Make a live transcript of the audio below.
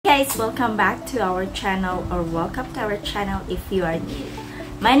guys, welcome back to our channel, or welcome to our channel if you are new.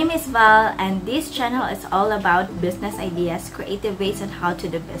 My name is Val, and this channel is all about business ideas, creative ways on how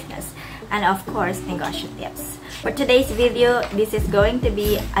to do business, and of course, negosyo tips. For today's video, this is going to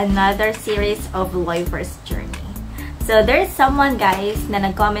be another series of Loyverse journey. So there's someone guys na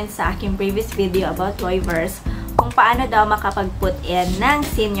nag-comment sa aking previous video about Loyverse kung paano daw makapag-put in ng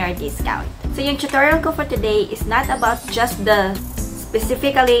senior discount. So yung tutorial ko for today is not about just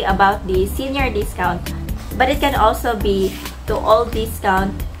specifically about the senior discount, but it can also be to all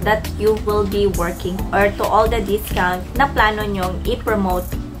discount that you will be working, or to all the discount na plano nyong i-promote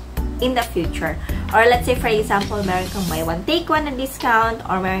in the future. Or let's say for example, meron kang buy one take one na discount,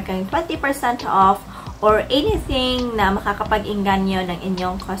 or meron kang 20% off, or anything na makakapag-inganyo ng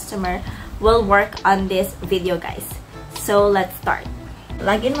inyong customer will work on this video guys. So let's start.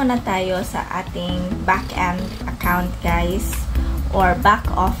 Login muna tayo sa ating backend account guys, or back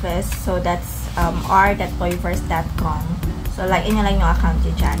office. So that's r.loyverse.com. So login nyo lang yung account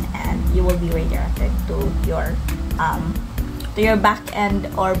nyo dyan, and you will be redirected to your backend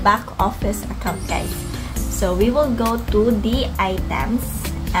or back office account guys. So we will go to the items,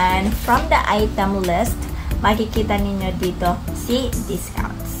 and from the item list, makikita ninyo dito si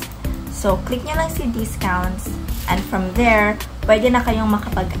discounts. So click nyo lang si discounts, and from there, pwede na kayong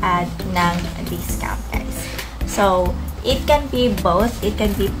makapag-add ng discount guys. So it can be both. It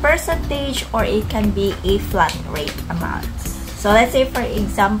can be percentage, or it can be a flat rate amount. So let's say for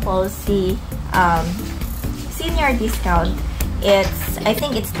example, si senior discount, I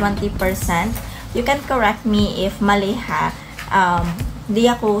think it's 20%. You can correct me if mali ha. Di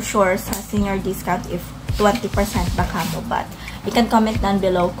ako sure sa senior discount if 20% baka mo, but you can comment down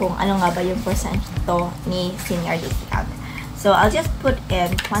below kung ano nga ba yung percent to ni senior discount. So I'll just put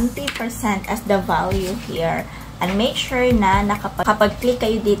in 20% as the value here, and make sure na nakapag-click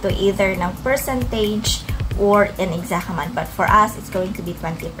kayo dito either ng percentage or an exact amount, but for us it's going to be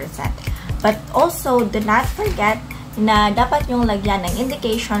 20%. But also do not forget na dapat yung lagyan ng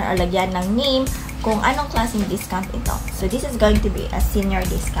indication or lagyan ng name kung anong klaseng discount ito. So this is going to be a senior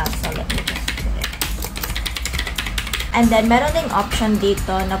discount, so let me just put it. And then meron ding option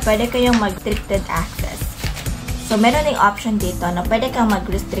dito na pwede kayong mag-restricted access. So meron ding option dito na pwede kang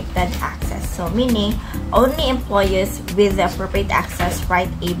mag-restricted access. So meaning, only employees with the appropriate access right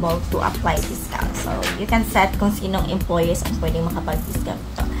able to apply discount. So you can set kung sinong employees ang pwedeng makapag-discount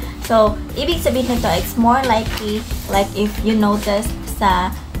ito. So ibig sabihin nito, it's more likely like if you notice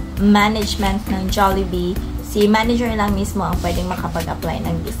sa management ng Jollibee, si manager lang mismo ang pwedeng makapag-apply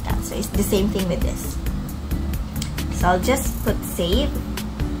ng discount. So it's the same thing with this. So I'll just put save.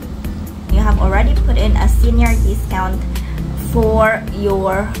 You have already put in a senior discount for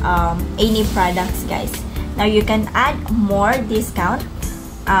your any products guys. Now you can add more discount.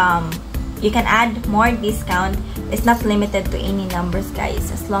 You can add more discount. It's not limited to any numbers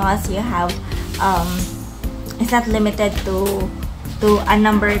guys, as long as you have it's not limited to a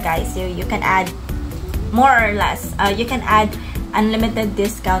number guys. You can add more or less. You can add unlimited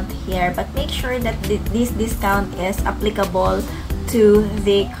discount here, but make sure that this discount is applicable to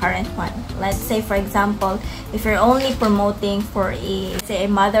the current one. Let's say for example, if you're only promoting for a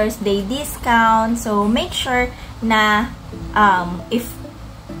Mother's Day discount, so make sure na if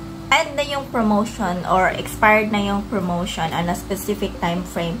end na yung promotion or expired na yung promotion on a specific time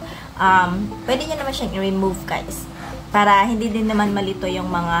frame, pwede nyo naman siyang i-remove guys, para hindi din naman malito yung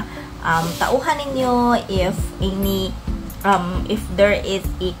mga tauhan ninyo if there is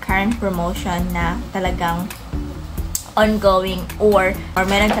a current promotion na talagang ongoing, or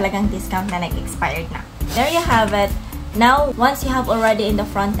meron talagang discount na nag-expired na. There you have it. Now, once you have already in the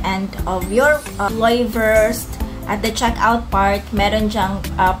front end of your Loyverse, at the checkout part, meron dyang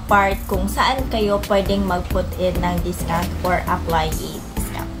part kung saan kayo pwedeng mag-put in ng discount or apply a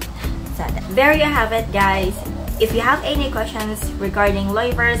discount. So there you have it guys. If you have any questions regarding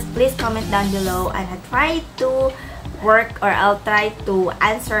Loyverse, please comment down below, and I'll try to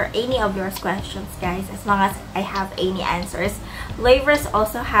answer any of your questions guys, as long as I have any answers. Loyverse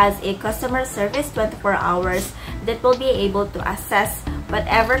also has a customer service 24 hours that will be able to assess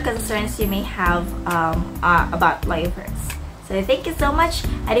whatever concerns you may have about Loyverse. So thank you so much,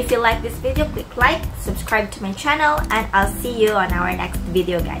 and if you like this video, click like, subscribe to my channel, and I'll see you on our next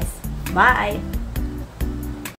video guys. Bye!